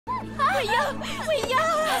未央，未央，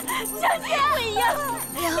小姐，未央，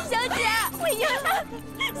小姐，未央，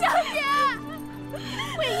小姐，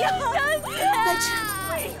未央，小姐，白芷，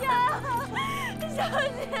未央，小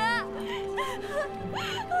姐，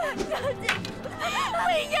小姐，未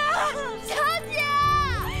央，小姐，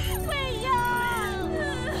未央，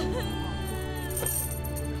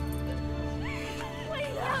未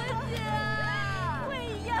央姐，未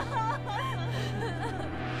央。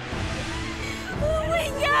 未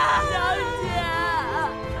央，小姐，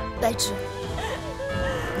白芷，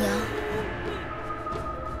娘，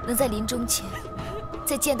能在临终前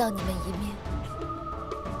再见到你们一面，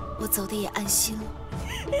我走的也安心了。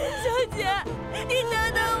小姐，你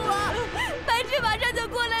等等我，白芷马上就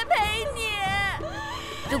过来陪你。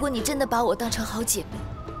如果你真的把我当成好姐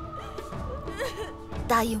妹，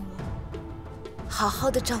答应我，好好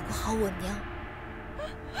的照顾好我娘。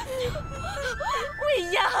 未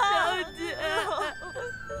央，小姐，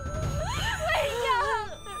未央，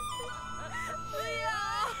不要，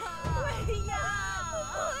未央，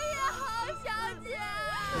不要，小姐，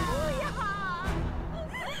不要，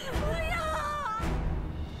不要。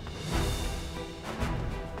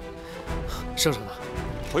圣上呢？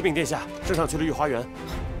回禀殿下，圣上去了御花园。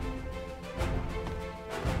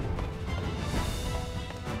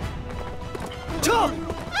撤！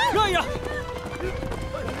让一让！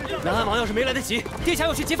 南安王要是没来得及，殿下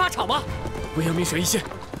要去劫法场吗？未央命悬一线，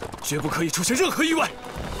绝不可以出现任何意外。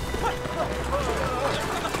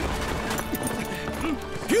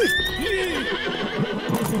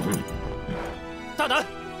大胆！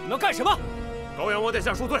你们要干什么？高阳王殿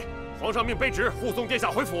下恕罪，皇上命卑职护送殿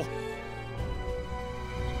下回府。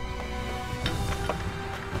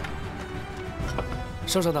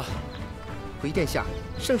圣上呢？回殿下，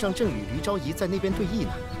圣上正与驴昭仪在那边对弈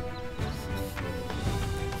呢。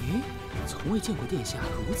 从未见过殿下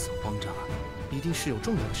如此慌张，一定是有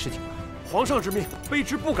重要的事情吧？皇上之命，卑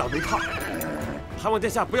职不敢违抗，还望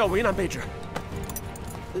殿下不要为难卑职。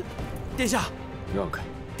殿下，让开！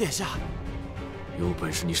殿下，有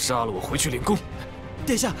本事你杀了我，回去领功！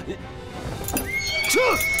殿下，撤！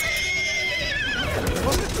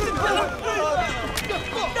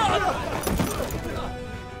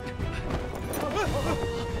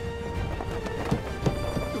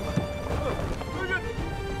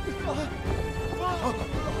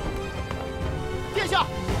殿下，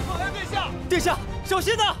殿下，小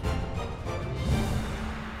心呐！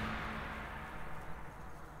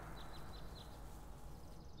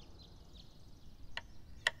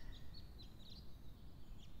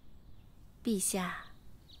陛下，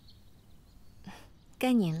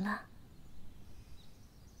该您了。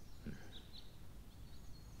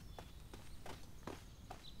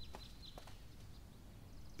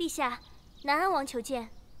陛下，南安王求见。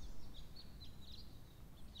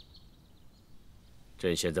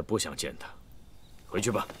 朕现在不想见他，回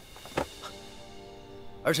去吧。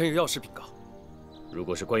儿臣有要事禀告。如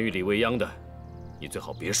果是关于李未央的，你最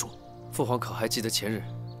好别说。父皇可还记得前日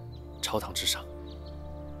朝堂之上，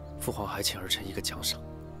父皇还欠儿臣一个奖赏。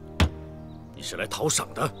你是来讨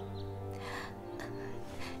赏的？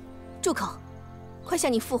住口！快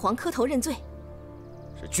向你父皇磕头认罪。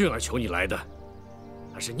是俊儿求你来的，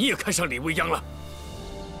还是你也看上李未央了？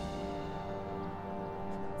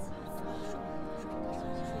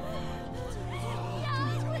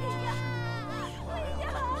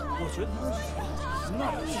 我觉得那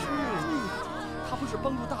是他不是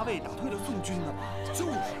帮助大卫打退了宋军的吗？就是，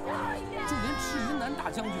就连赤云南大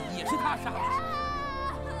将军也是他杀的。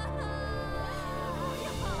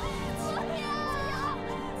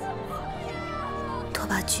拓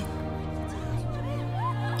跋君，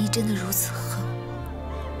你真的如此恨我？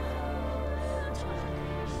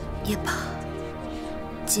也罢，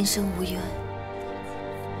今生无缘，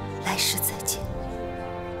来世再见。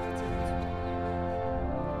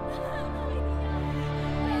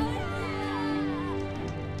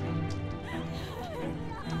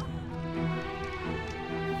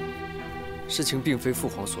 事情并非父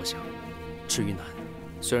皇所想，赤云南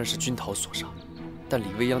虽然是军讨所杀，但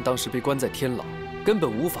李未央当时被关在天牢，根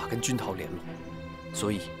本无法跟军讨联络，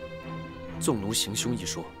所以纵奴行凶一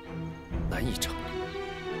说难以成立。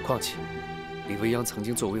况且李未央曾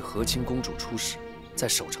经作为和亲公主出使，在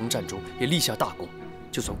守城战中也立下大功，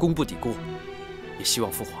就算功不抵过，也希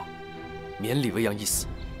望父皇免李未央一死。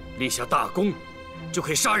立下大功就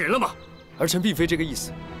可以杀人了吗？儿臣并非这个意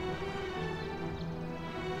思，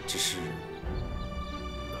只是。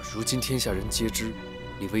 如今天下人皆知，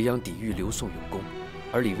李未央抵御刘宋有功，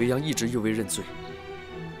而李未央一直越位认罪。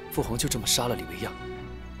父皇就这么杀了李未央，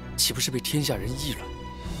岂不是被天下人议论？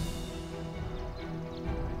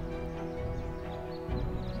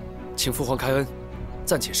请父皇开恩，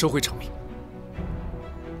暂且收回成命。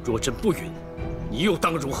若朕不允，你又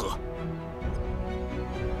当如何？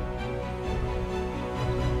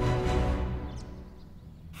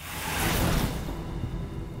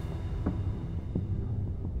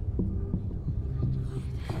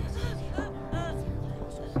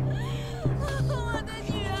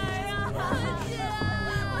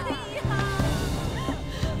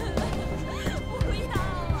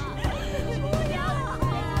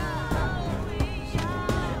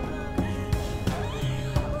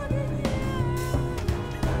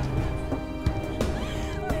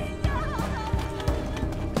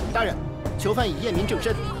大人，囚犯已验明正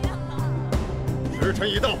身。时辰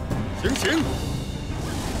已到，行刑！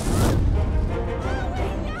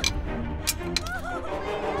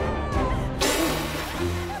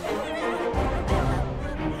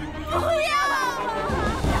不要，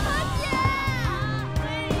小姐！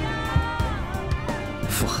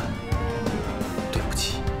傅寒，对不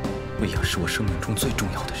起，未央是我生命中最重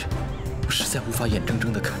要的人，我实在无法眼睁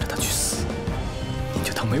睁地看着他去死。您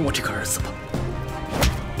就当没我这个儿子吧。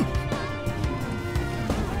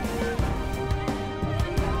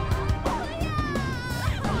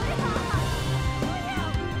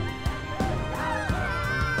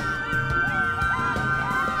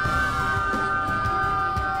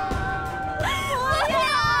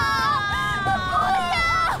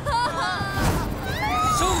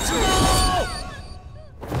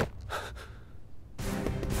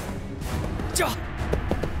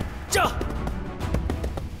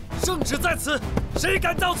 圣旨在此，谁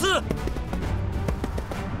敢造次？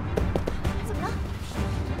怎么了？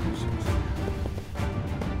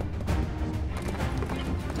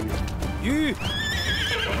吁！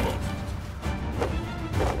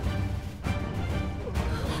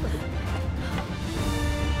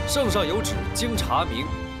圣上有旨，经查明，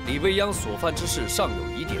李未央所犯之事尚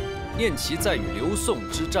有疑点，念其在与刘宋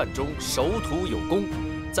之战中守土有功，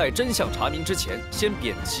在真相查明之前，先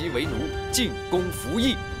贬其为奴，进宫服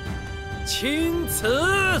役。 钦此。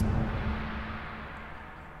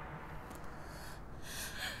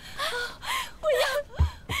未央，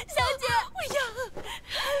小姐，未央，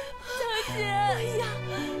小姐，未央，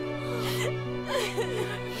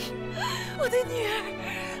我的女儿，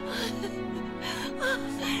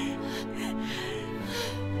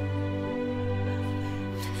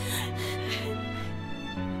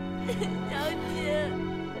小姐，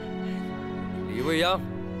李未央。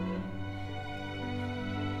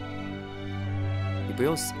 你不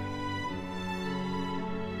用死。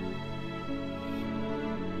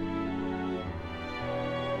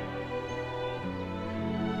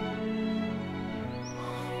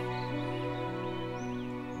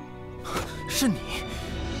是你，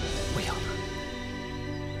未央，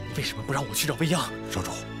你为什么不让我去找未央？少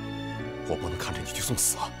主，我不能看着你去送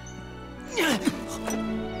死啊！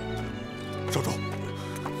少主，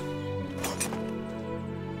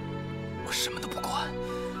我什么都不管。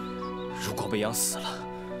 如果未央死了，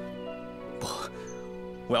不，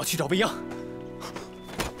我要去找未央。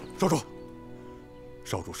少主，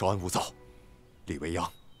少主稍安勿躁，李未央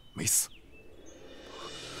没死。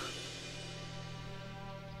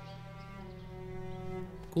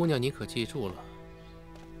姑娘，你可记住了？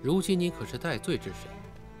如今你可是戴罪之身，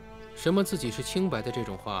什么自己是清白的这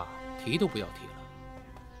种话提都不要提了。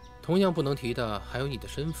同样不能提的还有你的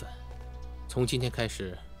身份。从今天开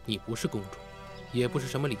始，你不是公主。 也不是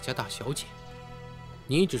什么李家大小姐，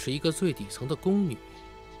你只是一个最底层的宫女，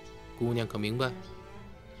姑娘可明白？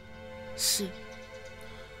是。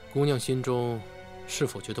姑娘心中是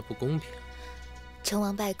否觉得不公平？成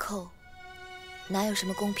王败寇，哪有什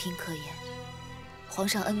么公平可言？皇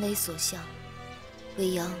上恩威所向，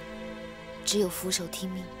未央只有俯首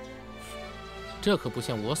听命。这可不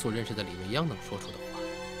像我所认识的李未央能说出的话。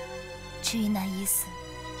赤云南已死，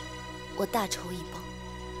我大仇已报。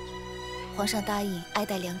 皇上答应爱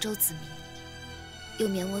戴凉州子民，又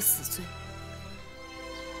免我死罪，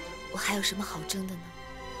我还有什么好争的呢？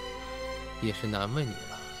也是难为你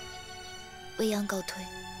了。未央告退。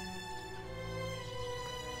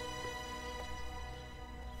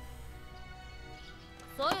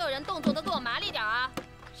所有人动作都给我麻利点啊！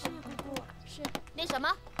是姑姑，是。那什么，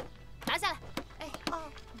拿下来。哎，哦。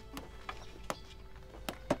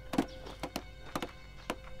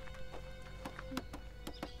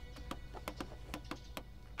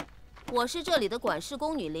 我是这里的管事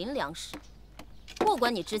宫女林良氏，不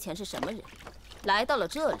管你之前是什么人，来到了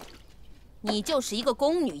这里，你就是一个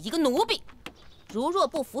宫女，一个奴婢。如若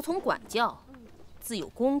不服从管教，自有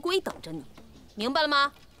宫规等着你，明白了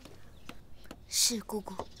吗？是姑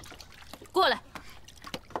姑。过来，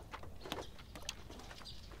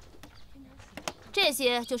这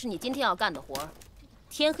些就是你今天要干的活儿。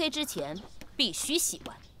天黑之前必须洗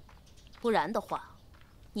完，不然的话，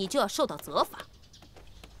你就要受到责罚。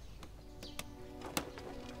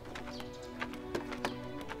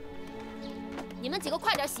你们几个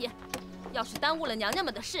快点洗，要是耽误了娘娘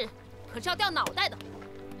们的事，可是要掉脑袋的。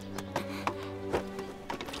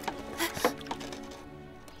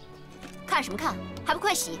看什么看？还不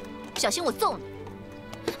快洗！小心我揍你！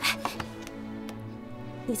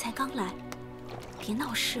你才刚来，别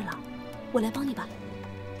闹事了，我来帮你吧。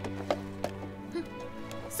哼，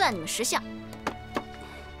算你们识相。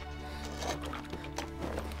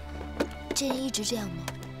这人一直这样吗？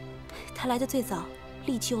他来的最早，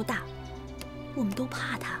力气又大，我们都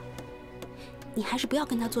怕他。你还是不要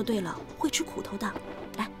跟他作对了，会吃苦头的。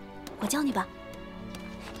来，我教你吧。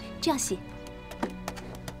这样洗，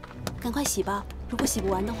赶快洗吧。如果洗不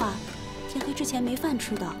完的话，天黑之前没饭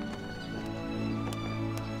吃的。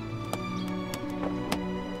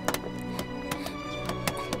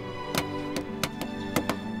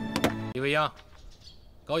李未央，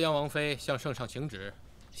高阳王妃向圣上请旨，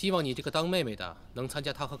希望你这个当妹妹的能参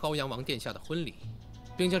加她和高阳王殿下的婚礼，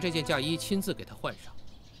并将这件嫁衣亲自给她换上。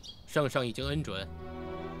圣上已经恩准，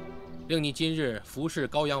令你今日服侍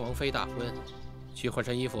高阳王妃大婚。去换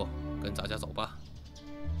身衣服，跟咱家走吧。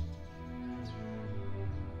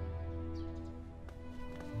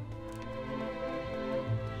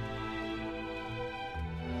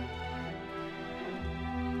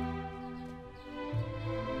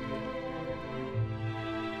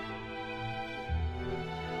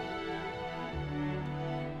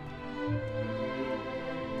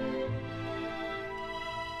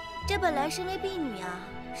这本来身为婢女啊，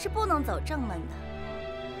是不能走正门的。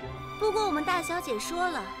不过我们大小姐说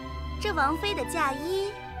了，这王妃的嫁衣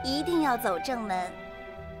一定要走正门。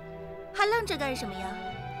还愣着干什么呀？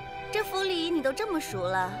这府里你都这么熟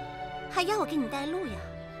了，还要我给你带路呀？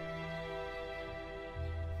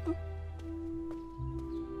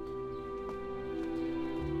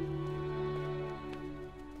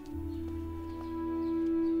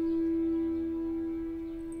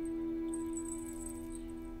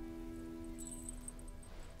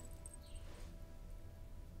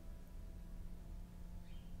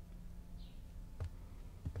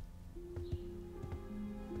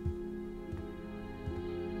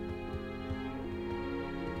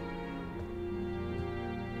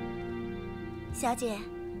小姐，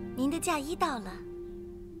您的嫁衣到了。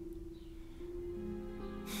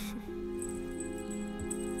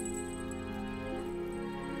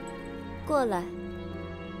过来。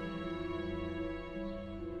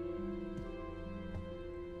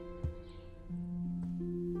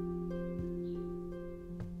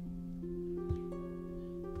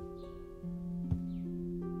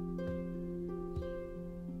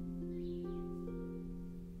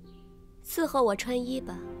伺候我穿衣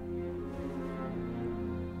吧。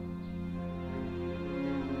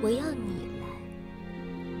我要你来。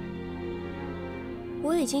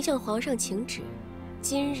我已经向皇上请旨，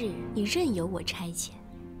今日你任由我差遣。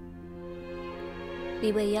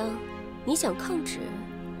李未央，你想抗旨？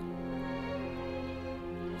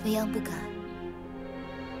未央不敢。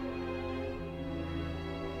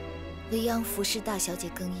未央服侍大小姐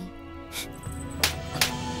更衣。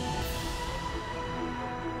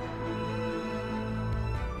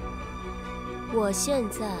我现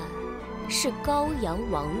在是高阳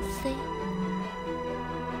王妃。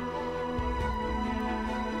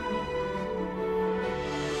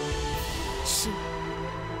是。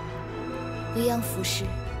未央服侍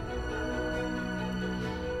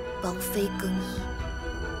王妃更衣。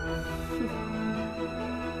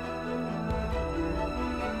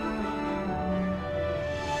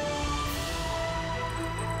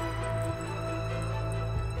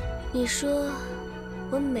你说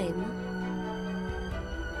我美吗？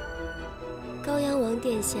高阳王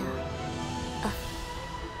殿下，啊，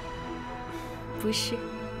不是，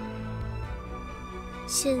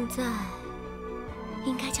现在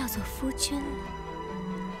应该叫做夫君了。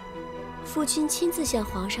夫君亲自向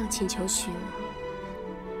皇上请求娶我，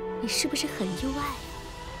你是不是很意外啊？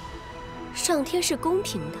上天是公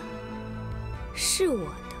平的，是我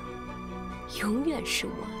的，永远是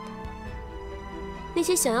我的。那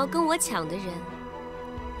些想要跟我抢的人，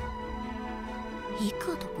一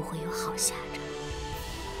个都不会有好下场。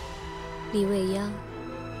李未央，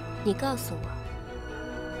你告诉我，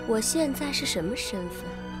我现在是什么身份？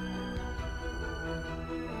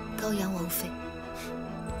高阳王妃。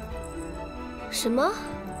什么？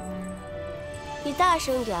你大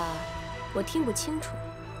声点儿，我听不清楚。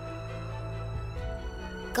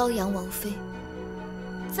高阳王妃。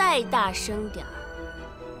再大声点儿。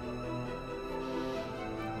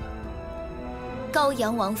高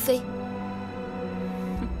阳王妃。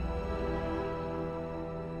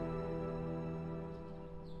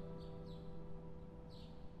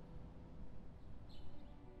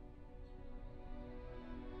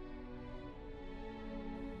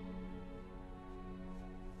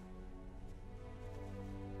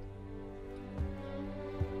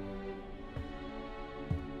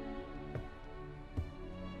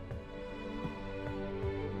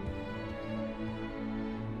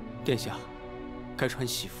殿下，该穿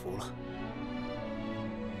喜服了。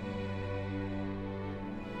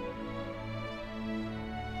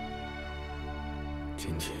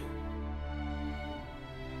今天，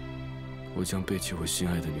我将背弃我心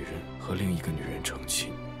爱的女人和另一个女人成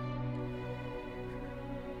亲。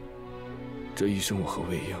这一生，我和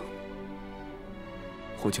未央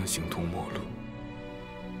或将形同陌路。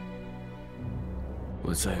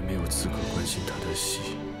我再也没有资格关心她的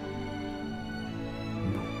喜、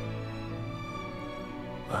怒、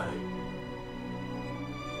哀、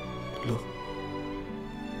乐。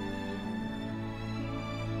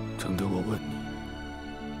承得我问你，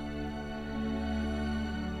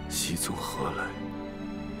喜从何来？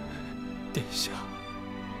殿下。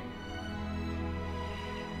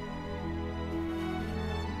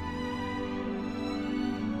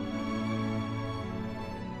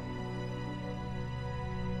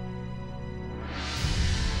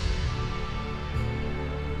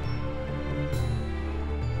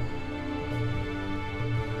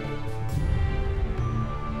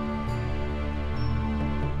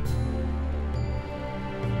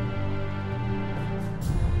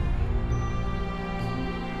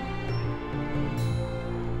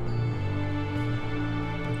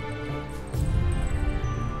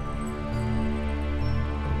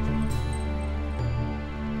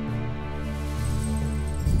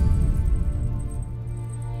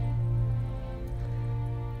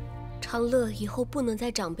长乐以后不能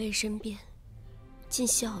在长辈身边尽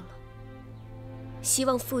孝了，希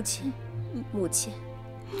望父亲、母亲、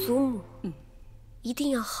祖母一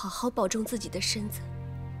定要好好保重自己的身子。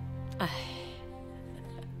哎，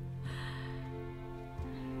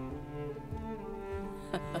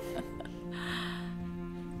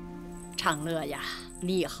长乐呀，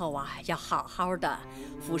你以后啊要好好的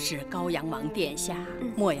服侍高阳王殿下，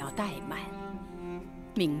莫要怠慢，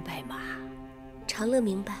明白吗？长乐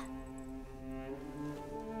明白。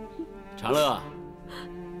长乐，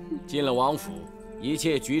进了王府，一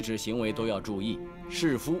切举止行为都要注意，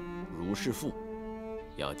是夫如是妇，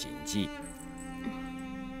要谨记。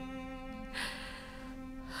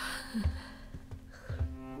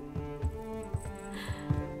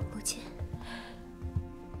母亲，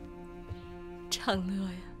长乐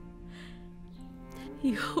呀，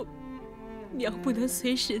以后娘不能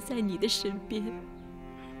随时在你的身边，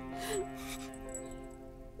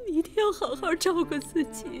你一定要好好照顾自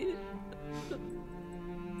己。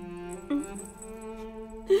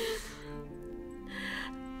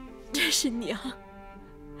这是娘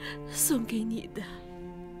送给你的，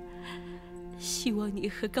希望你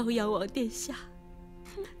和高阳王殿下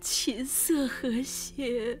琴瑟和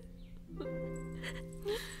谐。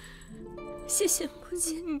谢谢母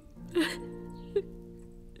亲，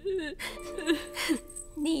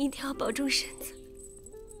你一定要保重身子。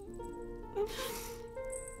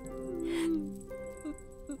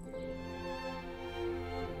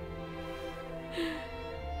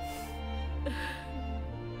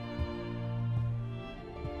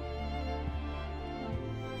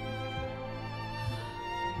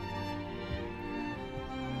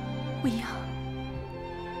未央，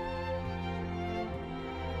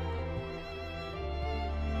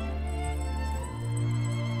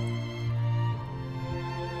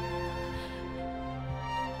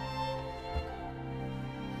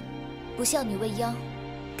不孝女未央，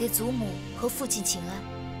给祖母和父亲请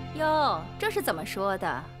安。哟，这是怎么说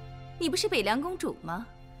的？你不是北凉公主吗？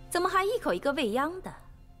怎么还一口一个未央的？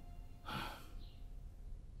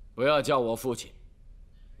不要叫我父亲，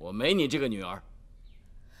我没你这个女儿。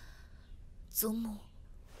祖母，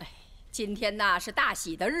今天呐是大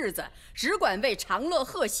喜的日子，只管为长乐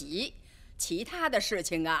贺喜，其他的事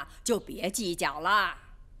情啊就别计较了。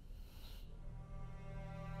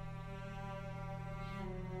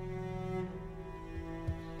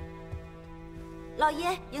老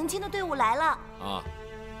爷，迎亲的队伍来了。啊，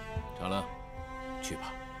长乐，去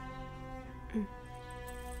吧。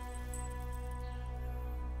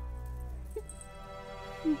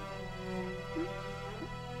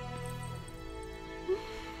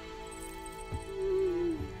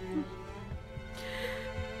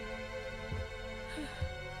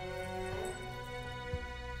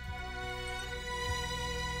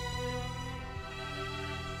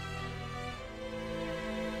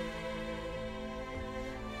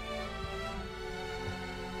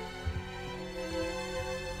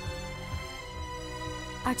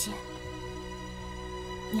二姐，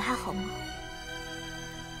你还好吗？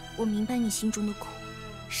我明白你心中的苦，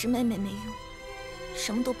是妹妹没用，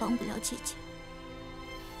什么都帮不了姐姐。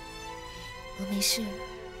我没事，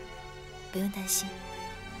不用担心。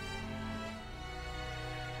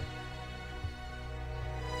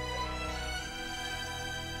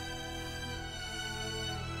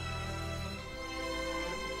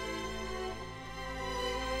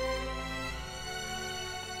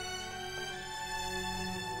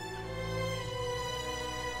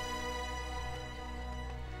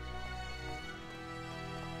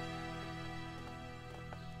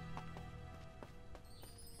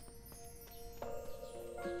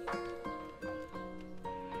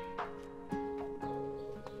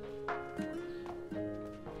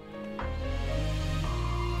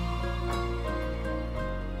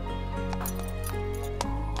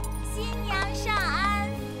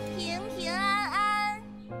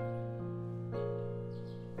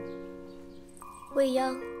未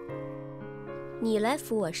央，你来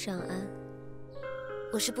扶我上岸。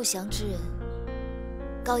我是不祥之人，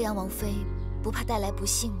高阳王妃不怕带来不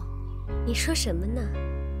幸吗？你说什么呢？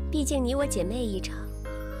毕竟你我姐妹一场，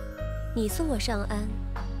你送我上岸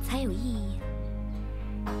才有意义。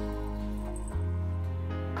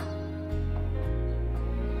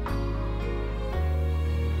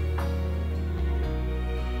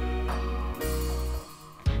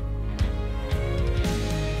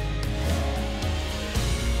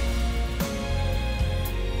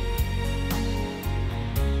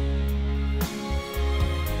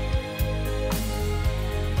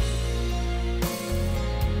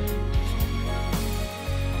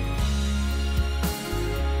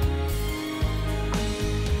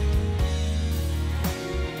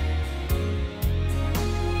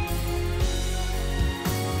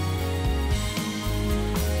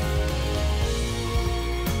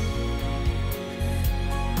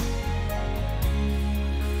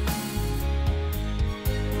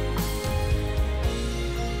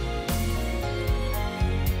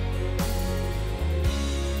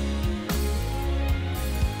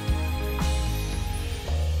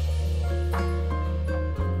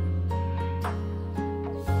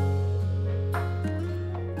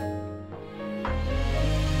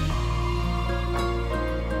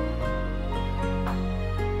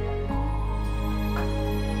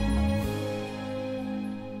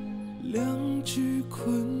两只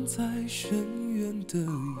困在深渊的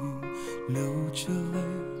鱼，流着泪，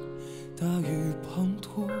大雨滂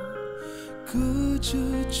沱，隔着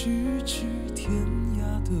咫尺天涯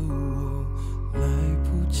的我，来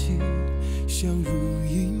不及相濡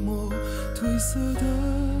以沫，褪色的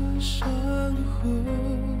山河，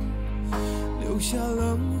留下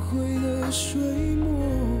轮回的水墨，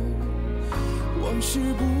往事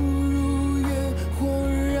不如愿，恍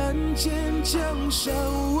然间江山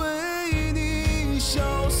为你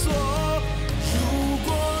萧索。如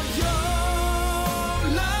果有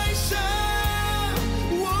来生，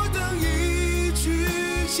我等一句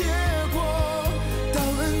结果，当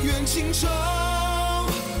恩怨情仇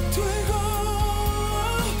退后，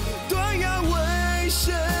断崖为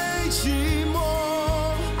谁寂寞？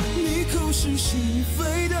你口是心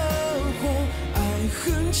非的谎，爱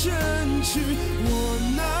恨嗔痴，我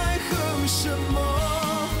奈何什么？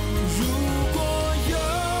如果有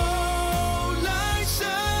来生，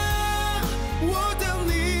我等你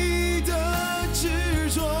的执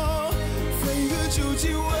着，飞蛾究竟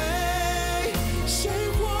为谁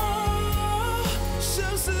活？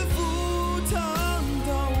生死赴汤蹈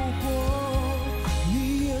火，你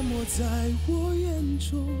淹没在我眼中，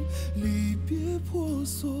离别婆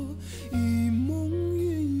娑，一梦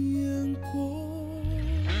云烟过。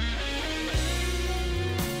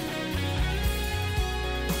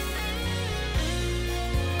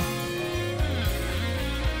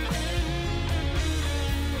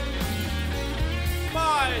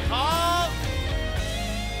拜堂，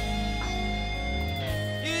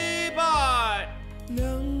一拜。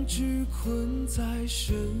两只困在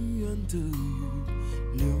深渊的鱼，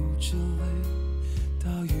流着泪，大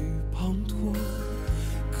雨滂沱，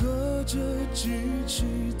隔着咫尺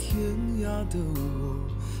天涯的我，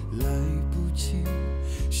来不及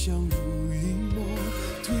相濡以沫，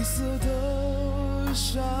褪色的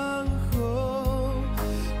山河，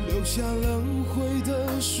留下轮回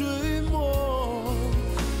的水墨，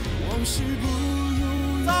往事不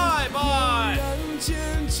如再拜。恍然间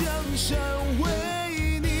江山为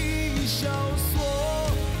你萧索。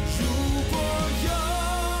如果有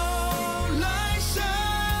来生，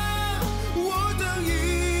我等一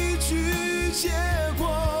句结果，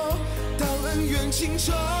当恩怨情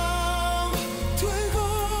仇退后，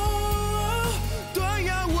断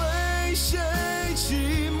崖为谁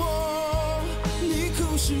寂寞？你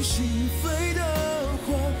口是心非的谎，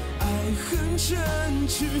爱恨嗔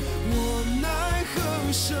痴，我奈何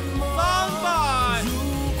什么？三拜。如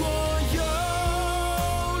果有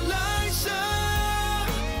来生，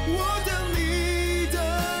我等你的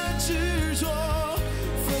执着，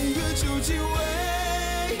飞蛾究竟为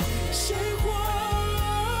谁活？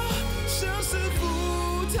生死赴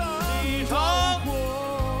汤蹈火，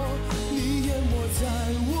你淹没在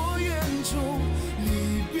我眼中，离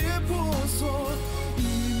别婆娑，一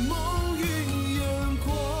梦云烟过。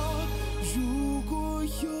如果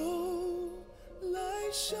有来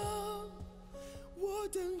生，我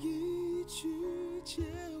等一句结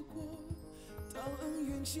果，当恩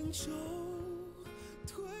怨情仇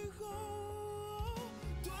退后，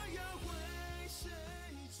断崖为谁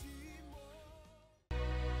寂寞？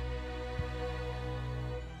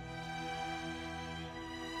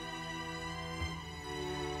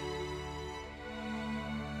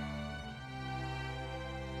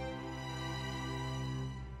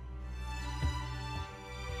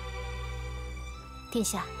殿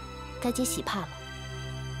下，该接喜帕了。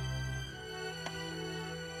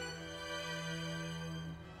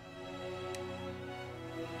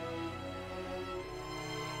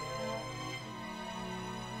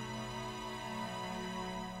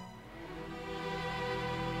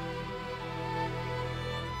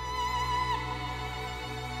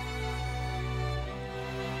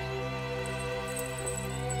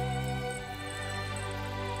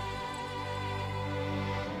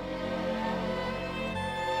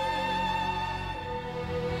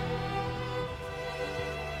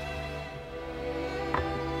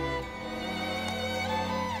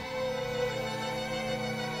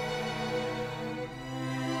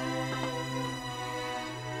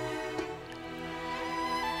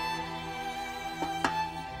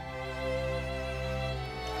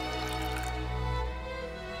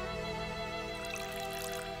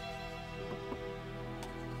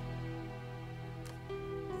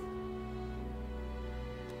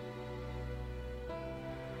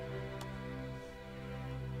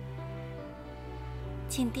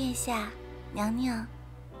请殿下、娘娘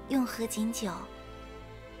用喝锦酒。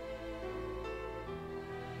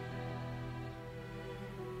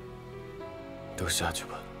都下去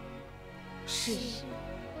吧。是。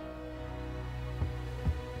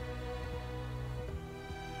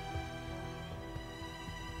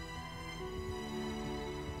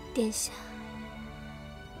殿下，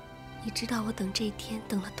你知道我等这一天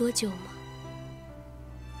等了多久吗？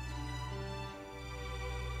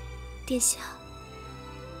殿下。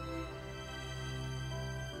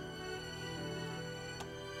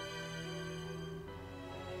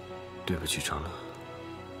 对不起，长乐，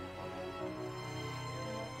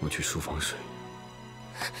我去书房睡。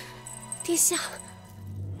殿下，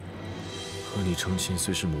和你成亲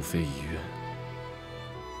虽是母妃遗愿，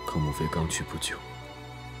可母妃刚去不久，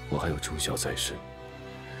我还有忠孝在身，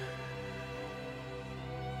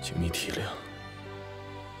请你体谅。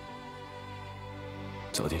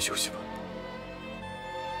早点休息吧。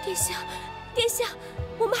殿下，殿下，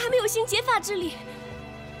我们还没有行结发之礼。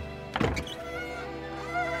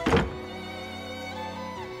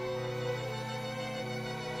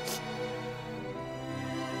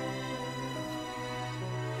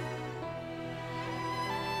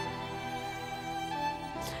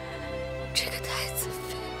 这个太子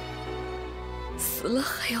妃死了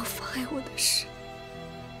还要妨碍我的事。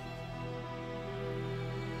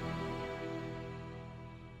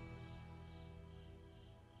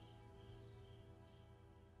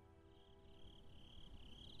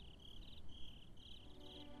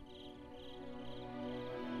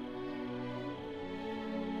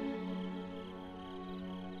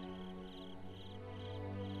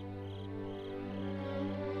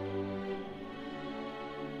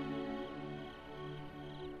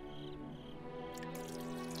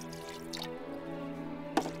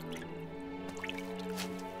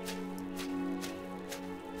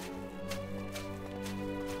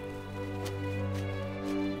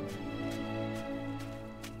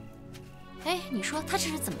哎，你说他这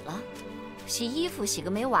是怎么了？洗衣服洗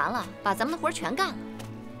个没完了，把咱们的活全干了。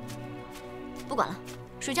不管了，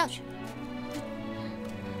睡觉去。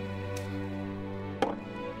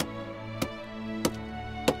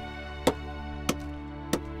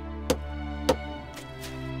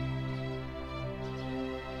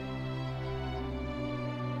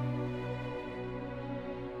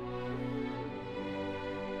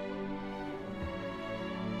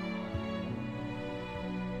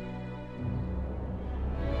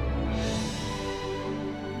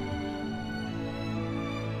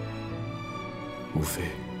母妃，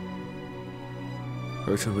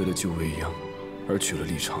儿臣为了救未央而娶了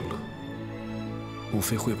李长乐，母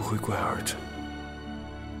妃会不会怪儿臣？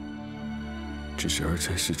只是儿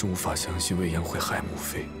臣始终无法相信未央会害母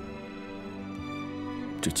妃，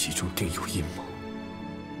这其中定有阴谋。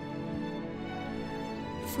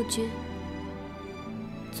夫君，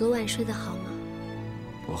昨晚睡得好吗？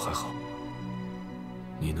我还好，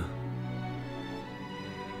你呢？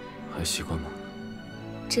还习惯吗？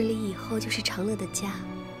 这里以后就是长乐的家，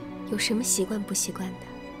有什么习惯不习惯的？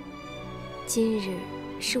今日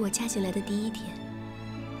是我嫁进来的第一天，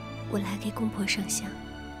我来给公婆上香。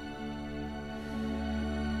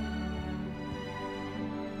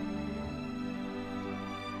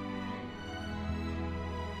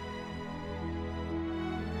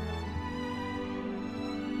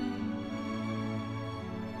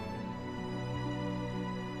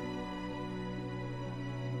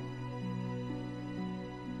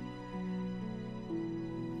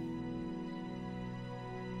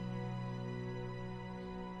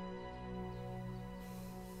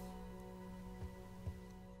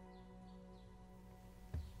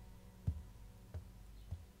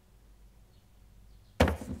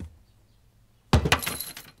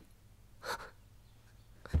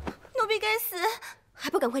该死！还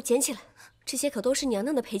不赶快捡起来！这些可都是娘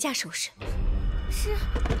娘的陪嫁首饰。是。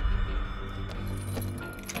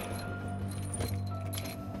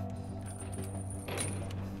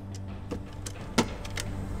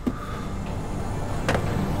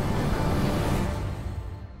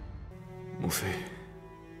母妃，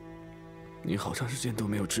你好长时间都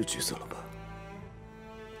没有治橘子了吧？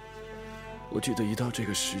我记得一到这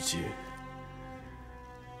个时节，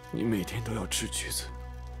你每天都要治橘子。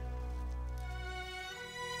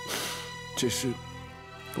这是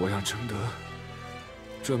我让承德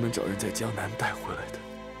专门找人在江南带回来的，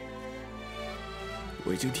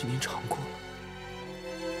我已经替您尝过了，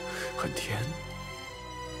很甜，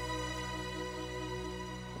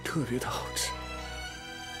特别的好吃。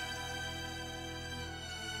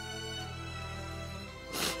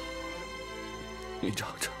你尝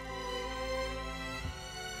尝。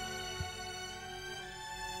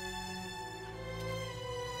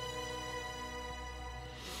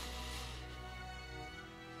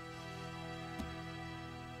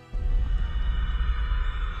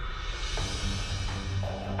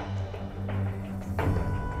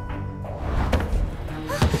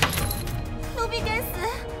奴婢该死！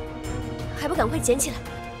还不赶快捡起来！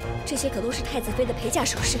这些可都是太子妃的陪嫁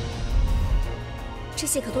首饰。这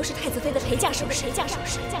些可都是太子妃的陪嫁首饰。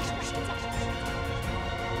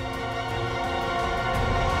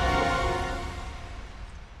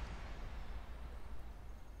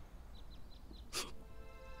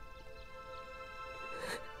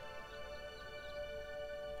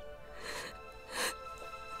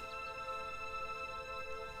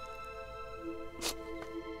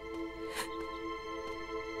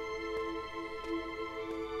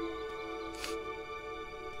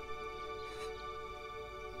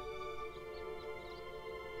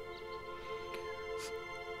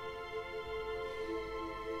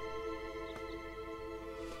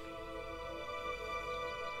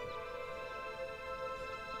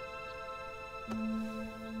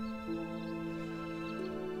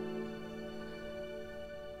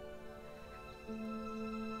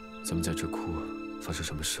怎么在这哭啊？发生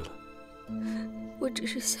什么事了？我只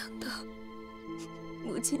是想到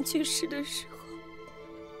母亲去世的时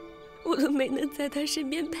候，我都没能在她身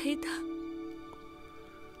边陪她。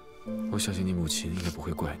我相信你母亲应该不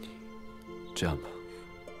会怪你。这样吧，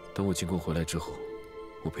等我进宫回来之后，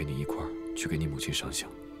我陪你一块儿去给你母亲上香。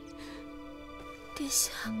殿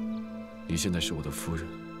下，你现在是我的夫人，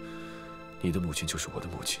你的母亲就是我的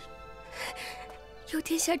母亲。有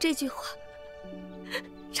殿下这句话，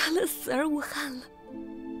让人死而无憾了。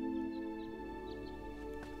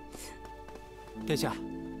殿下，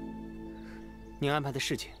您安排的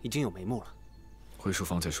事情已经有眉目了。回书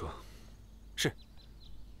房再说。是。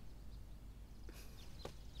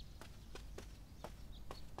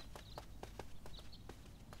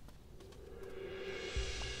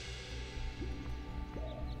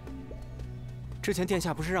之前殿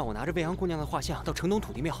下不是让我拿着未央姑娘的画像到城东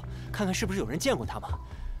土地庙，看看是不是有人见过她吗？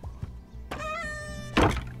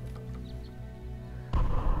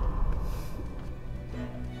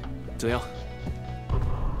怎样？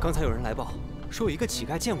刚才有人来报，说有一个乞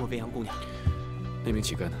丐见过未央姑娘。那名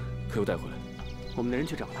乞丐呢？可有带回来？我们的人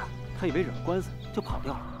去找他，他以为惹了官司，就跑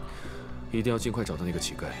掉了。一定要尽快找到那个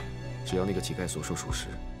乞丐，只要那个乞丐所说属实，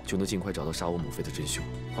就能尽快找到杀我母妃的真凶，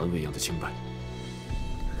还未央的清白。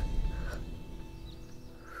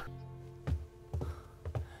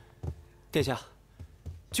殿下，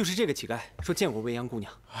就是这个乞丐说见过未央姑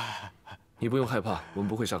娘。你不用害怕，我们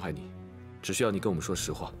不会伤害你，只需要你跟我们说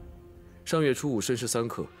实话。上月初5申时3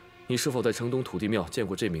刻，你是否在城东土地庙见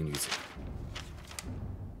过这名女子？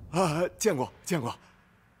见过，见过。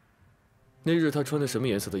那日她穿的什么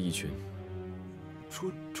颜色的衣裙？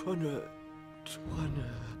穿着，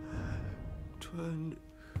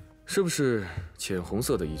是不是浅红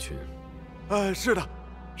色的衣裙？是的，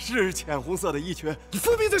是浅红色的衣裙。你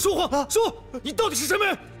分明在说谎！说，你到底是什么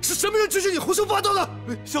人？是什么人指使你胡说八道的？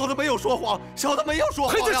小的没有说谎，小的没有说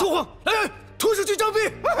谎。还在说谎！来，拖出去杖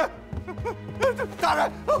毙！大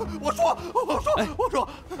人，我说，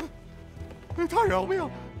他饶命！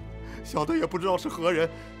小的也不知道是何人，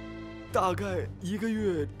大概1个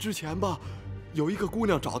月之前吧，有一个姑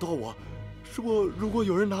娘找到我，说如果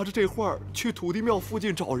有人拿着这画去土地庙附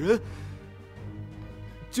近找人，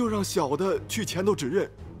就让小的去前头指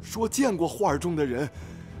认，说见过画中的人。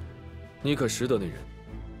你可识得那人？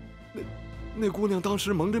那姑娘当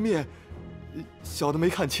时蒙着面，小的没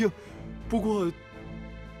看清，不过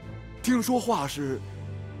听说话是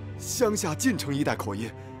乡下晋城一带口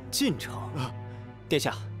音。晋城啊，殿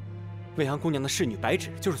下，未央姑娘的侍女白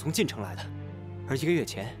芷就是从晋城来的，而1个月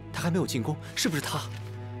前她还没有进宫，是不是她？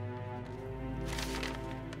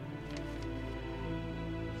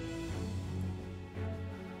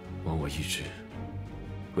我一直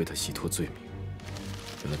为他洗脱罪名，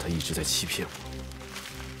原来他一直在欺骗我，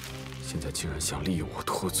现在竟然想利用我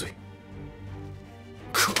脱罪，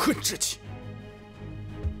可恨至极！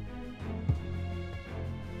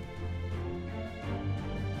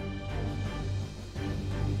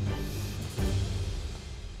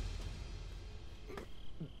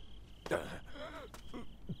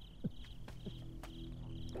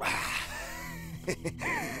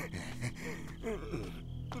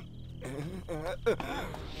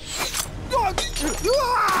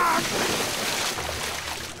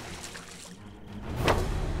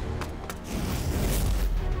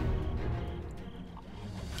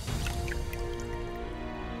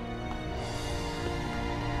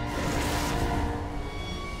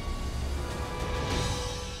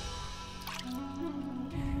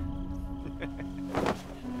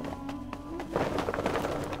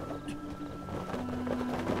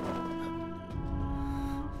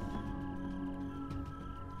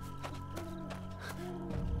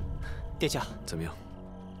殿下，怎么样？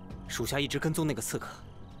属下一直跟踪那个刺客，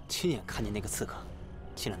亲眼看见那个刺客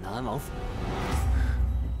进了南安王府。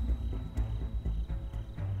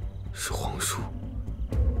是皇叔，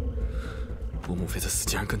我母妃的死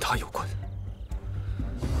竟然跟他有关。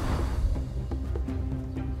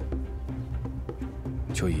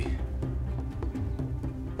秋怡，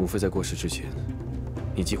母妃在过世之前，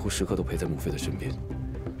你几乎时刻都陪在母妃的身边。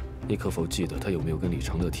你可否记得她有没有跟李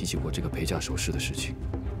长乐提起过这个陪嫁首饰的事情？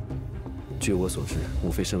据我所知，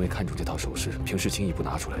母妃甚为看重这套首饰，平时轻易不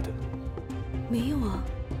拿出来的。没有啊，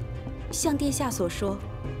像殿下所说，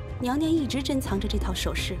娘娘一直珍藏着这套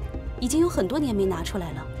首饰，已经有很多年没拿出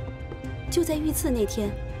来了。就在遇刺那天，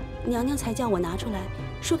娘娘才叫我拿出来，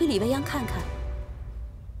说给李未央看看。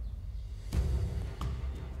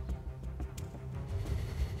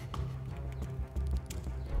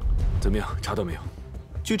怎么样，查到没有？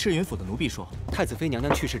据赤云府的奴婢说，太子妃娘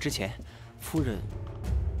娘去世之前，夫人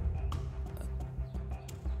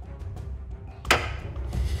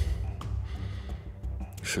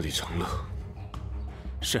是李长乐。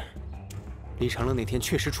是，李长乐那天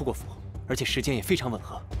确实出过府，而且时间也非常吻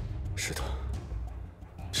合。是的，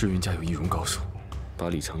赤云家有易容高手，把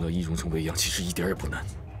李长乐易容成未央，其实一点也不难。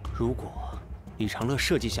如果李长乐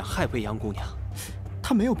设计想害未央姑娘，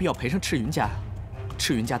他没有必要赔上赤云家呀。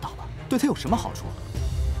赤云家倒了，对他有什么好处？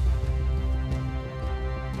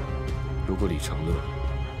如果李长乐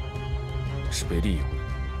是被利用的，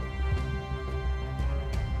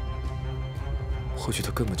或许他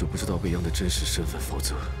根本就不知道未央的真实身份，否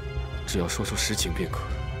则只要说出实情便可，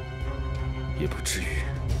也不至于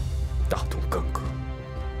大动干戈，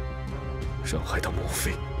伤害到母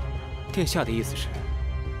妃。殿下的意思是，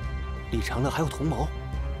李长乐还有同谋，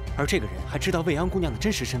而这个人还知道未央姑娘的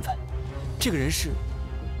真实身份。这个人是……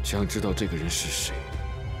想知道这个人是谁，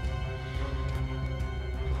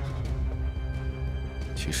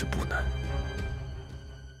其实不难。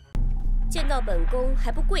见到本宫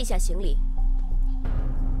还不跪下行礼？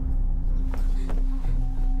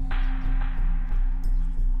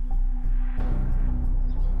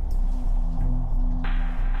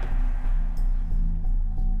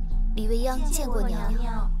李未央见过娘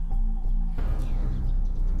娘。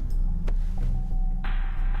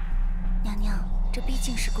娘娘，这毕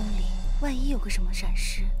竟是宫里，万一有个什么闪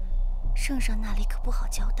失，圣上那里可不好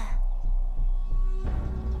交代。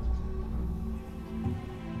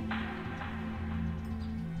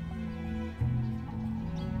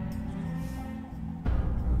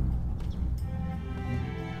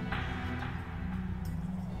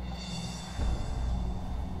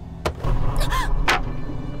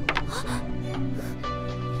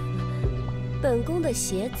本宫的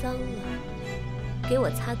鞋脏了，给我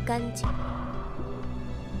擦干净。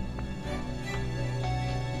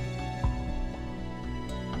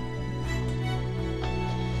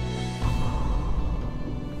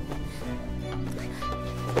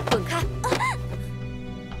滚开！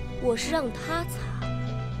我是让他擦，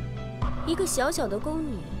一个小小的宫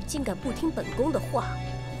女竟敢不听本宫的话，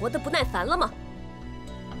活得不耐烦了吗？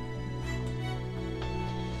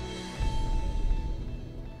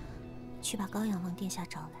去把高阳王殿下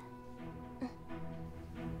找来。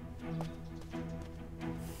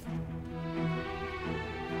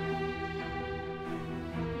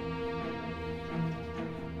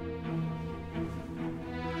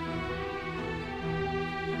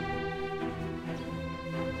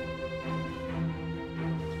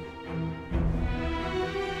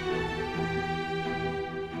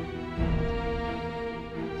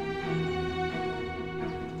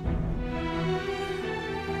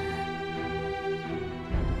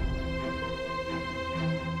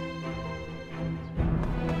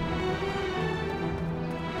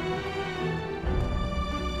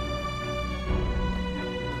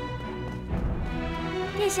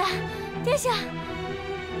下，殿下！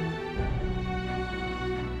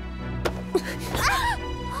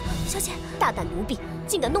小姐，大胆奴婢，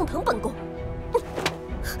竟敢弄疼本宫！你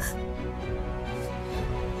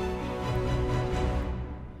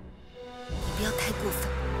不要太过分。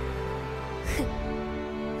哼，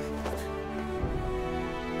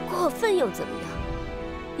过分又怎么样？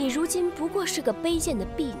你如今不过是个卑贱的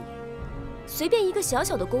婢女，随便一个小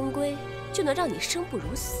小的宫规就能让你生不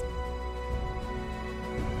如死。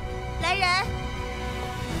来人，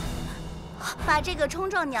把这个冲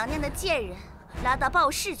撞娘娘的贱人拉到报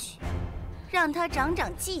室去，让她长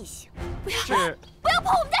长记性。不要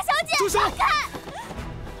碰我们家小姐！住手！放开！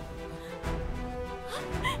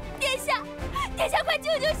殿下，殿下，快救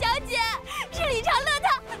救小姐！是李长乐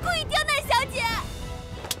他故意刁难小姐。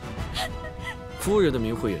夫人的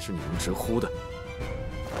名讳也是你能直呼的。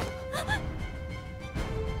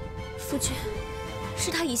夫君，是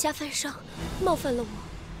他以下犯上，冒犯了我。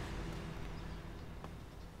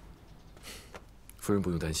夫人不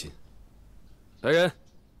用担心。来人，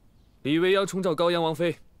李未央冲召高阳王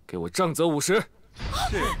妃，给我杖责50。是。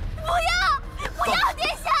不要，殿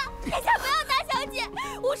下，殿下不要打小姐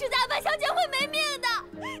，50大板，小姐会没命的。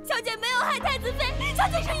小姐没有害太子妃，小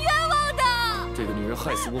姐是冤枉的。这个女人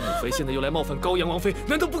害死我母妃，现在又来冒犯高阳王妃，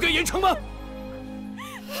难道不该严惩吗？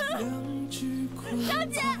小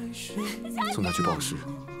姐，送她去报室，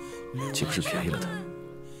岂不是便宜了她？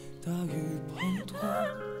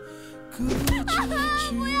不要打了，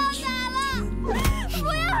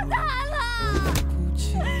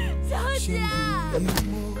小姐，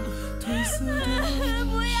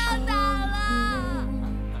不要打了，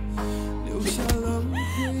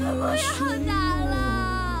不要打了，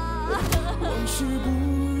往事不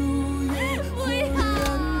如烟火，人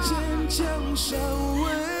间江山为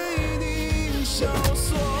你萧索。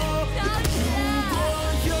如果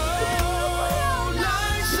有来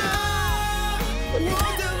生，我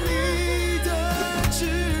等你的执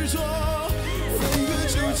着，飞蛾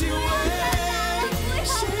究竟为谁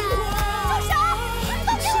活？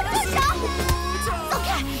走开！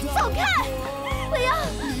走开！未央，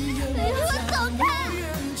走开！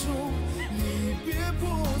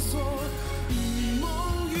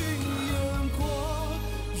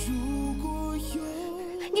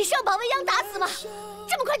你是要把未央打死吗？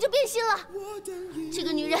这么快就变心了？这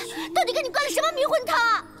个女人到底给你灌了什么迷魂汤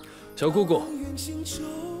啊？小姑姑，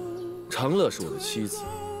长乐是我的妻子，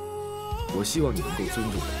我希望你能够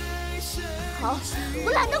尊重她。好，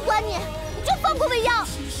我懒得管你，你就放过未央。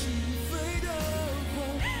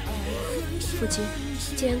夫君，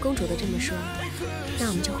既然公主都这么说，那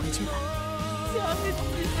我们就回去吧。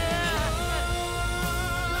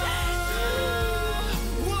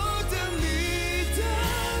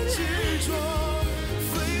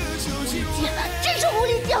真是狐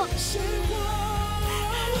狸精！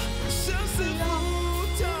小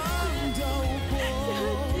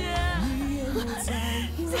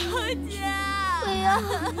姐，未央，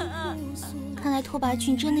看来拓跋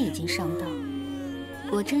浚真的已经上当，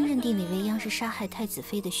果真认定李未央是杀害太子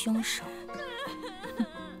妃的凶手。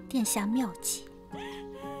殿下妙计。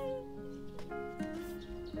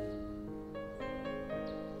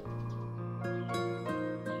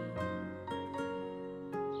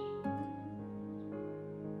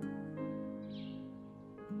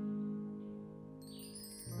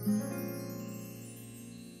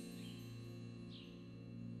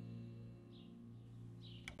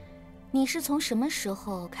你是从什么时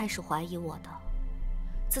候开始怀疑我的？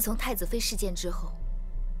自从太子妃事件之后，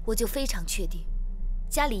我就非常确定，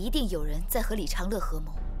家里一定有人在和李长乐合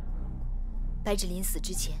谋。白芷临死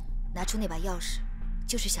之前拿出那把钥匙，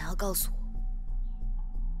就是想要告诉我，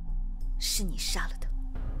是你杀了他。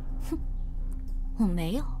哼，我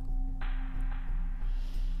没有。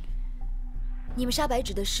你们杀白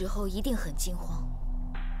芷的时候一定很惊慌，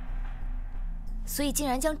所以竟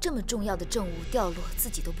然将这么重要的证物掉落，自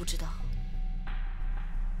己都不知道。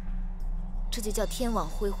这就叫天网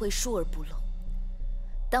恢恢，疏而不漏。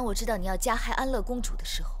当我知道你要加害安乐公主的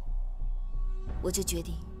时候，我就决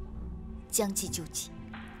定将计就计。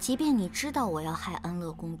即便你知道我要害安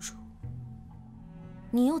乐公主，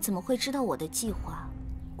你又怎么会知道我的计划，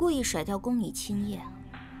故意甩掉宫女青叶啊？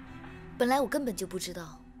本来我根本就不知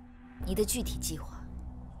道你的具体计划。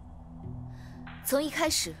从一开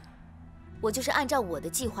始，我就是按照我的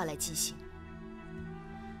计划来进行。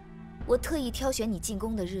我特意挑选你进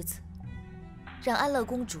宫的日子，让安乐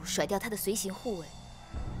公主甩掉她的随行护卫，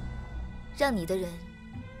让你的人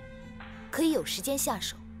可以有时间下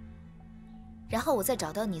手，然后我再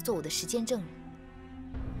找到你做我的时间证人。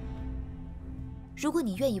如果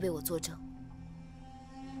你愿意为我作证，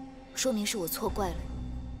说明是我错怪了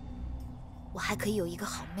你，我还可以有一个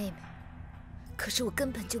好妹妹。可是我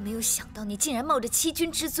根本就没有想到，你竟然冒着欺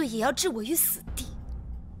君之罪也要置我于死地。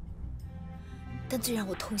但最让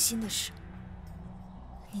我痛心的是，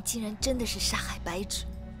你竟然真的是杀害白芷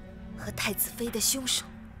和太子妃的凶手。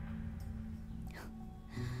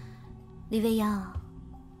李未央，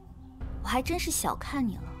我还真是小看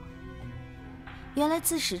你了。原来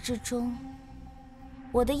自始至终，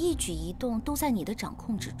我的一举一动都在你的掌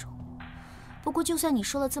控之中。不过，就算你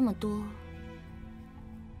说了这么多，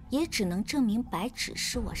也只能证明白芷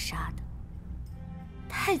是我杀的，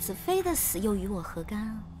太子妃的死又与我何干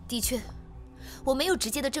啊？的确，我没有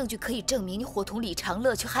直接的证据可以证明你伙同李长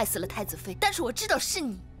乐去害死了太子妃，但是我知道是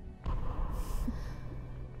你。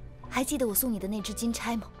还记得我送你的那只金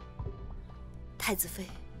钗吗？太子妃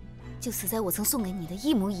就死在我曾送给你的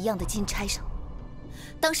一模一样的金钗上。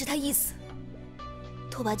当时她一死，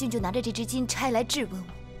拓跋浚就拿着这只金钗来质问我。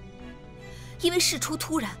因为事出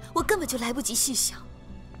突然，我根本就来不及细想。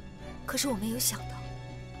可是我没有想到，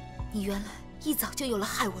你原来一早就有了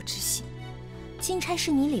害我之心。金钗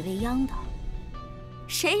是你李未央的，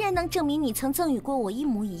谁人能证明你曾赠予过我一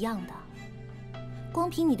模一样的？光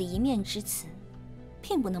凭你的一面之词，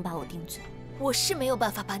并不能把我定罪。我是没有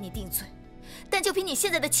办法把你定罪，但就凭你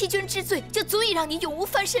现在的欺君之罪，就足以让你永无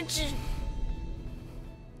翻身之日。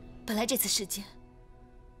本来这次事件，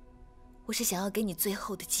我是想要给你最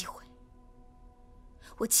后的机会。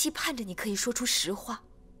我期盼着你可以说出实话，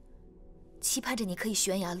期盼着你可以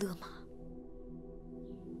悬崖勒马，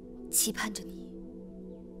期盼着你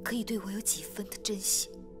可以对我有几分的真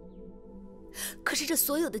心。可是这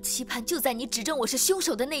所有的期盼，就在你指证我是凶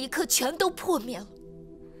手的那一刻，全都破灭了。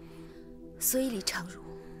所以李长如，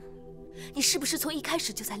你是不是从一开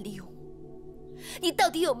始就在利用我？你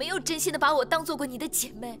到底有没有真心的把我当做过你的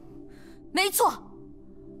姐妹？没错，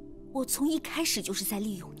我从一开始就是在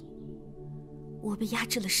利用你。我被压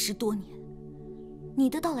制了10多年，你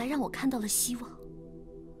的到来让我看到了希望。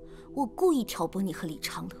我故意挑拨你和李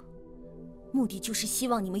长乐，目的就是希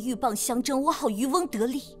望你们鹬蚌相争，我好渔翁得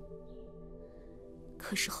利。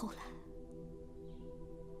可是后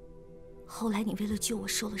来你为了救我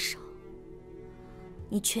受了伤，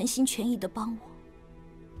你全心全意地帮我。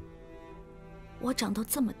我长到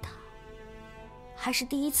这么大，还是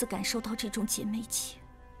第一次感受到这种姐妹情，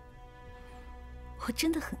我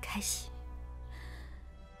真的很开心。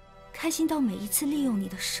开心到每一次利用你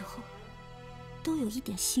的时候，都有一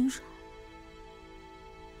点心软。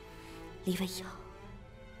李未央，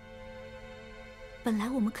本来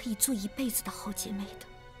我们可以做一辈子的好姐妹的，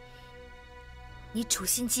你处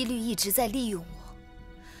心积虑一直在利用我，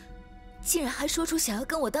竟然还说出想要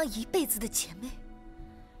跟我当一辈子的姐妹。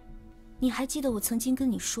你还记得我曾经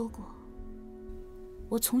跟你说过，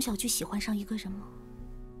我从小就喜欢上一个人吗？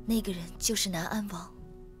那个人就是南安王。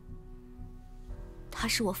他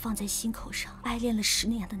是我放在心口上爱恋了10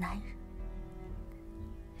年的男人。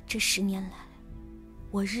这10年来，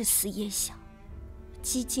我日思夜想，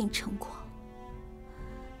几近成狂。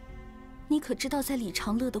你可知道，在李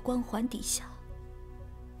长乐的光环底下，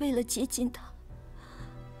为了接近他，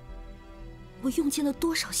我用尽了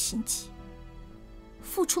多少心机，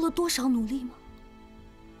付出了多少努力吗？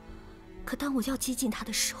可当我要接近他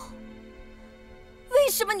的时候，为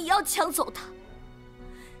什么你要抢走他？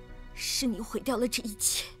是你毁掉了这一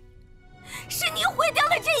切，是你毁掉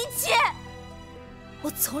了这一切！我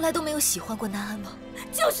从来都没有喜欢过南安王，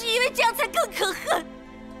就是因为这样才更可恨。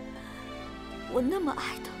我那么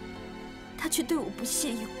爱他，他却对我不屑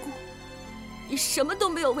一顾。你什么都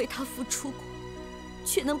没有为他付出过，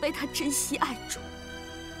却能被他珍惜爱中。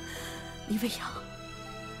李未央，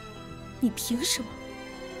你凭什么？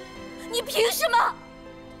你凭什么？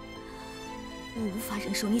我无法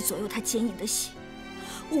忍受你左右他坚毅的心。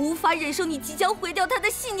我无法忍受你即将毁掉他的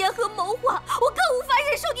信念和谋划，我更无法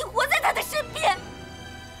忍受你活在他的身边。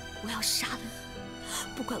我要杀了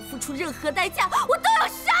你，不管付出任何代价，我都要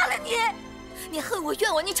杀了你！你恨我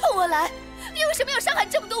怨我，你冲我来，你为什么要伤害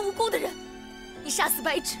这么多无辜的人？你杀死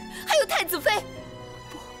白芷，还有太子妃。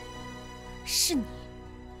不，是你。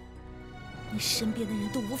你身边的人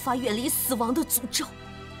都无法远离死亡的诅咒，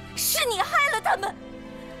是你害了他们。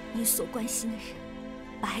你所关心的人，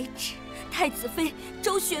白芷、太子妃、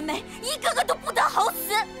周雪梅，一个个都不得好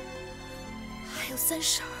死。还有三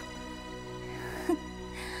婶儿，哼，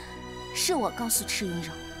是我告诉赤云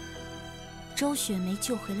柔，周雪梅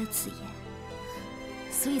救回了紫妍，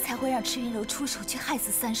所以才会让赤云柔出手去害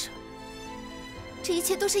死三婶儿。这一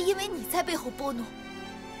切都是因为你在背后拨弄，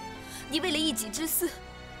你为了一己之私，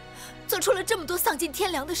做出了这么多丧尽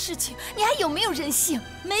天良的事情，你还有没有人性？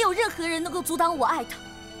没有任何人能够阻挡我爱他。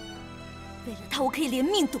为了他，我可以连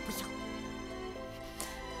命都不要。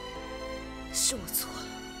是我错了，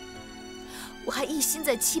我还一心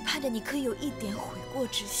在期盼着你可以有一点悔过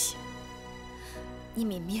之心。你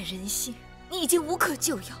泯灭人性，你已经无可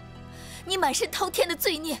救药，你满身滔天的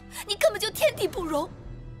罪孽，你根本就天地不容。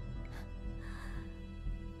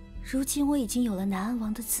如今我已经有了南安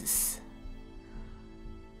王的子嗣，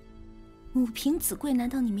母凭子贵，难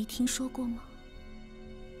道你没听说过吗？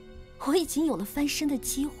我已经有了翻身的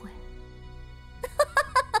机会。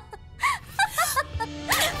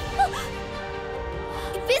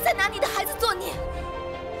你别再拿你的孩子作孽！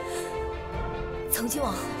从今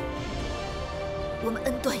往后，我们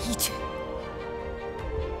恩断义绝。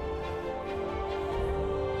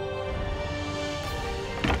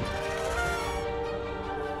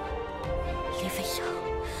李未央，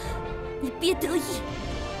你别得意，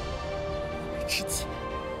我们之间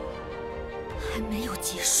还没有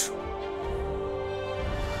结束。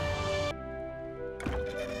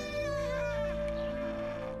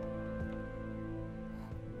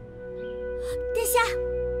殿下，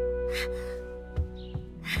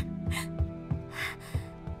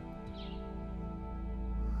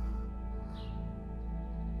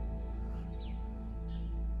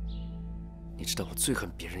你知道我最恨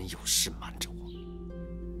别人有事瞒着我，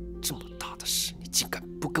这么大的事你竟敢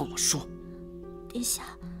不跟我说？殿下，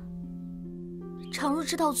常如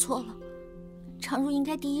知道错了，常如应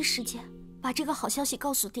该第一时间把这个好消息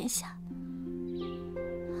告诉殿下。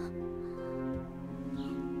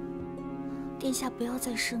殿下不要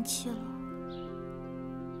再生气了。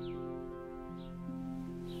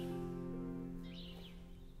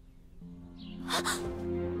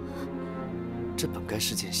这本该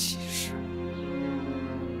是件喜事，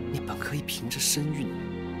你本可以凭着身孕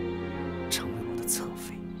成为我的侧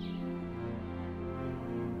妃，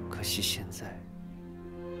可惜现在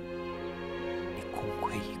你功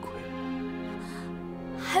亏一篑，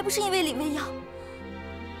还不是因为李未央？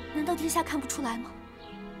难道殿下看不出来吗？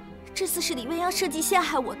这次是李未央设计陷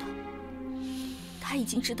害我的，他已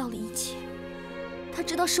经知道了一切，他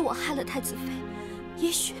知道是我害了太子妃，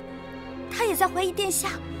也许他也在怀疑殿下。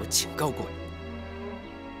我警告过你，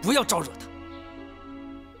不要招惹他。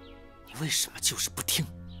你为什么就是不听？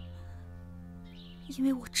因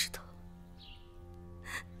为我知道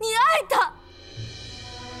你爱他。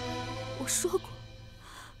我说过，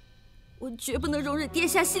我绝不能容忍殿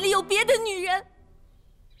下心里有别的女人。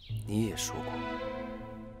你也说过，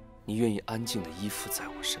你愿意安静地依附在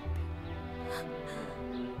我身边。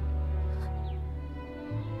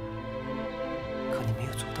可你没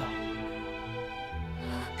有做到。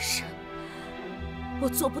是，我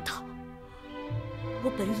做不到。我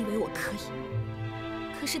本以为我可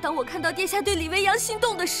以，可是当我看到殿下对李未央心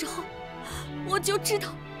动的时候，我就知道，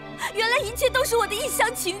原来一切都是我的一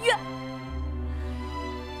厢情愿。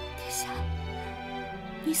殿下，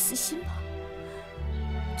你死心吧，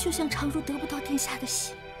就像常如得不到殿下的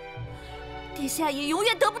心，殿下也永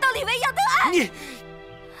远得不到李未央的爱。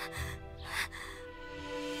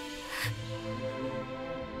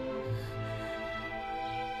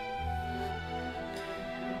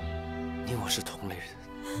你我是同类人，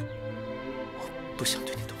我不想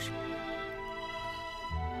对你动手。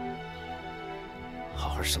好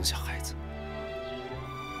好生下孩子，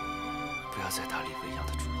不要再打李未央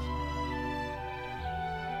的主意。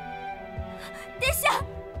殿下，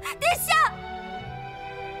殿下，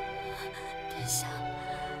殿下，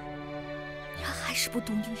人还是不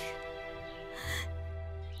懂女人。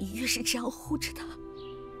你越是这样护着她，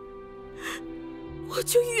我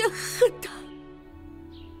就越恨她。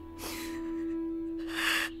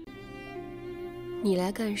你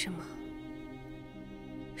来干什么？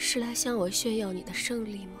是来向我炫耀你的胜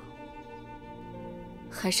利吗？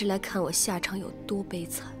还是来看我下场有多悲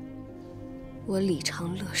惨？我李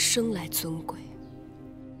长乐生来尊贵，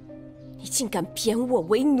你竟敢贬我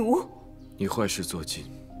为奴！你坏事做尽，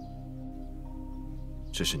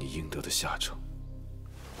这是你应得的下场。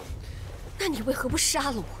那你为何不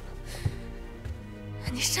杀了我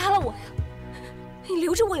呢？你杀了我呀！你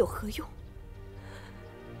留着我有何用？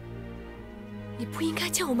你不应该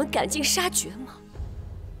将我们赶尽杀绝吗？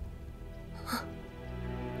啊，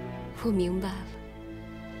我明白了，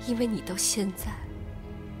因为你到现在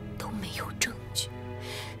都没有证据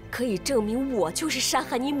可以证明我就是杀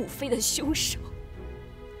害你母妃的凶手。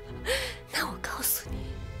那我告诉你，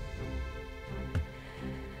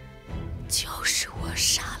就是我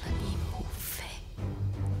杀了你母妃。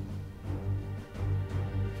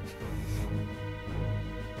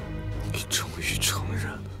你终于承认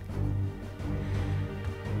了。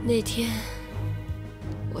那天，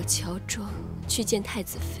我乔装去见太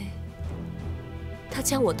子妃，她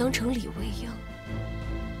将我当成李未央，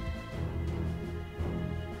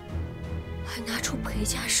还拿出陪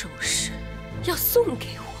嫁首饰要送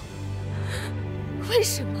给我。为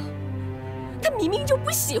什么？他明明就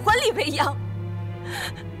不喜欢李未央，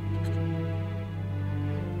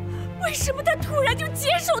为什么他突然就接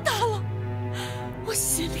受他了？我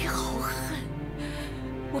心里好恨，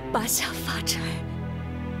我拔下发钗，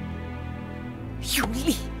用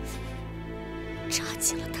力扎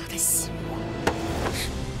进了他的心窝。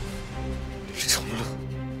李长乐，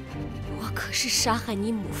我可是杀害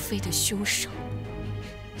你母妃的凶手，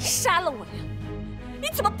你杀了我呀？你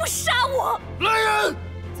怎么不杀我？来人，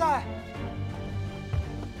在。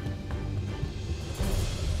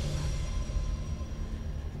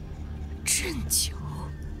鸩酒，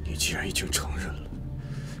你既然已经承认了，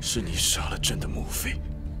是你杀了朕的母妃，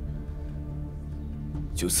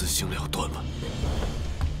就自行了断吧。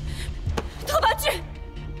拓跋浚，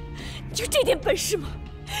你就这点本事吗？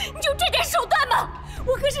你就这点手段吗？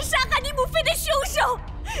我可是杀害你母妃的凶手，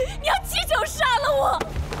你要亲手杀了我！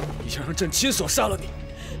你想让朕亲手杀了你，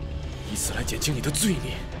以此来减轻你的罪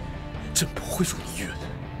孽，朕不会如你愿。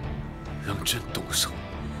让朕动手，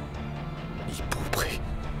你不配。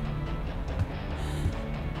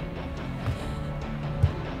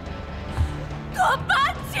拓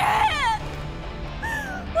跋浚，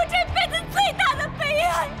我这辈子最大的悲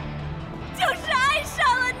哀就是爱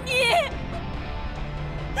上了你。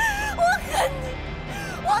我恨你，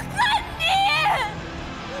我恨你！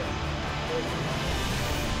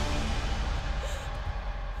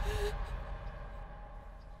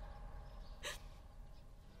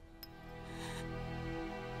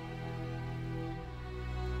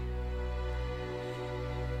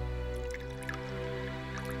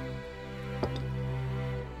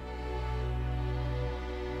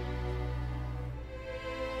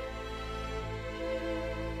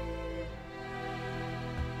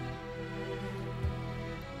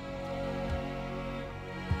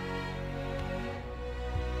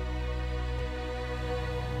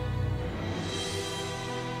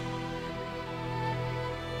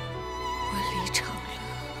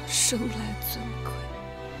生来尊贵，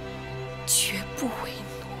绝不为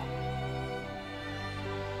奴。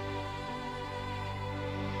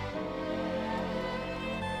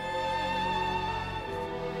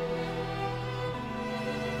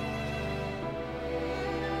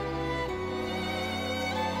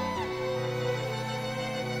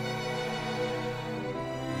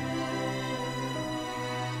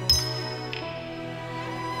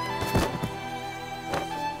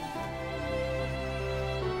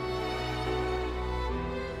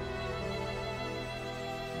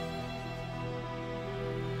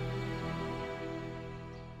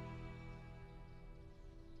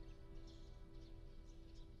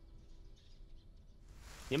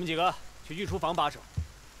你们几个去御厨房把守，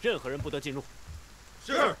任何人不得进入。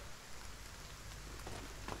是。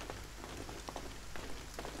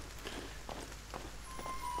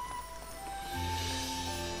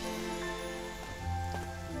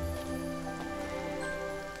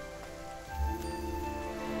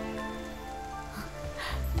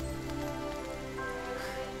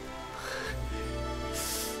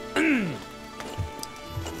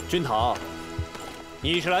君桃，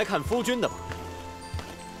你是来看夫君的吧？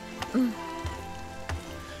嗯。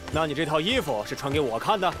那你这套衣服是穿给我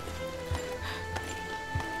看的？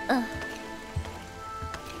嗯。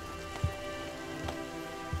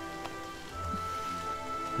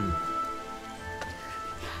嗯。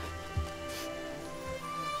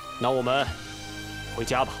那我们回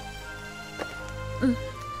家吧。嗯。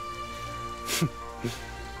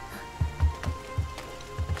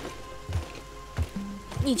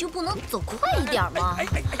你就不能走快一点吗？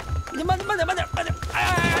你慢点！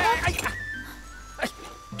哎！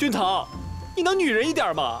君桃，你能女人一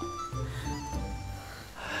点吗？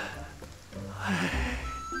哎，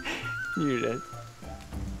女人，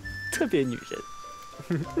特别女人。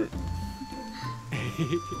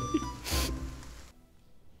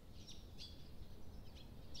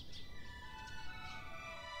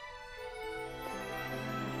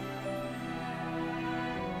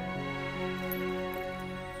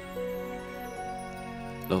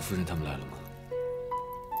老夫人他们来了吗？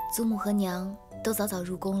祖母和娘都早早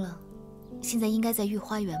入宫了，现在应该在御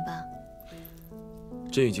花园吧？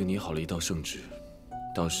朕已经拟好了一道圣旨，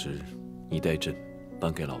到时你代朕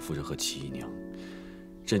颁给老夫人和齐姨娘。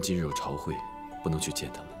朕今日有朝会，不能去见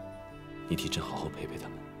他们，你替朕好好陪陪他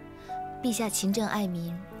们。陛下勤政爱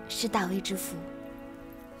民，是大威之福。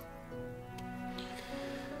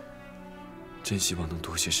朕希望能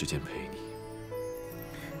多些时间陪你。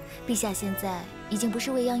陛下现在已经不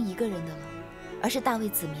是未央一个人的了，而是大魏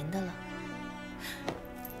子民的了。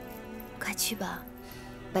快去吧，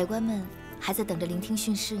百官们还在等着聆听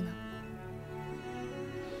训示呢。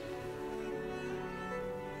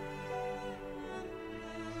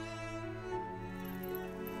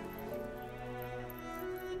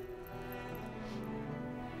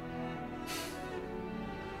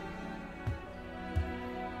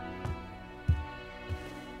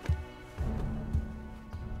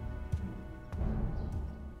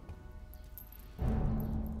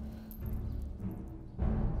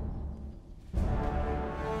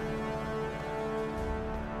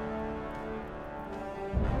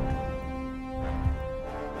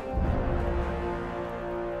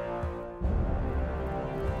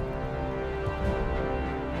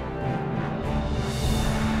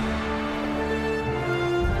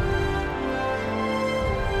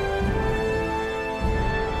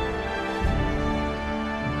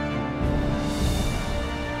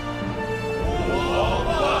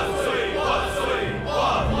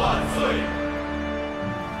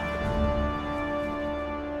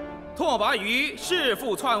拓跋余弑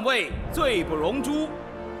父篡位，罪不容诛。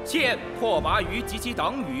现拓跋余及其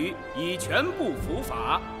党羽已全部伏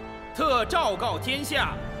法，特昭告天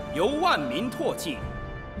下，由万民唾弃。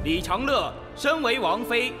李长乐身为王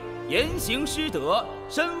妃，言行失德，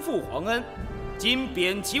身负皇恩，今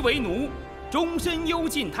贬其为奴，终身幽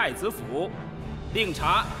禁太子府。另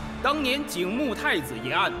查当年景穆太子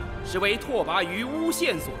一案，实为拓跋余诬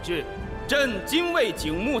陷所致。朕今为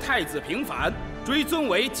景穆太子平反，追尊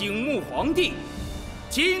为景穆皇帝，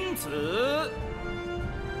钦此。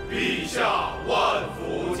陛下万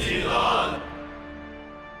福金安。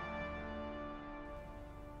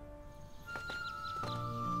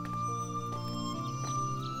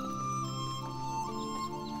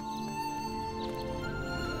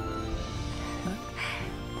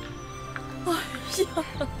哎呀，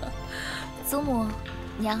祖母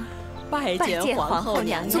娘，拜见皇后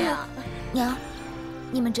娘娘。娘，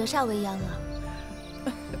你们折煞未央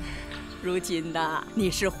了。如今呐，你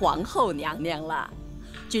是皇后娘娘了，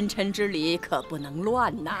君臣之礼可不能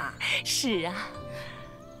乱呐。是啊，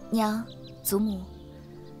娘，祖母，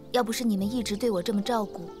要不是你们一直对我这么照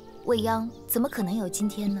顾，未央怎么可能有今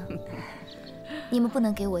天呢？你们不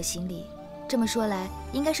能给我行礼，这么说来，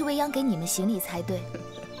应该是未央给你们行礼才对。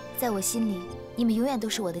在我心里，你们永远都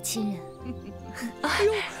是我的亲人。哎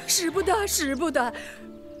呦，使不得，使不得，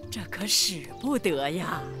这可使不得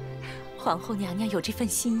呀！皇后娘娘有这份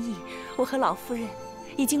心意，我和老夫人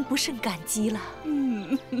已经不胜感激了。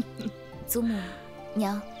祖母，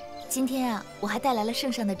娘，今天啊，我还带来了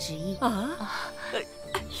圣上的旨意啊！哎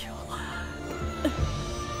呦！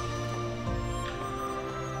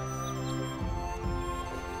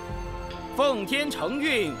奉天承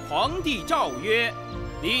运，皇帝诏曰：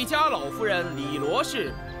李家老夫人李罗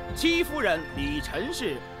氏，戚夫人李陈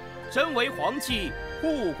氏，身为皇戚，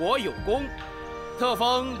护国有功，特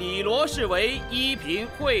封李罗氏为一品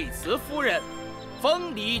惠慈夫人，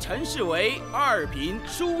封李陈氏为二品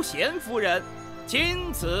淑贤夫人，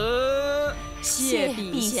钦此。谢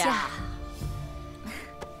陛下。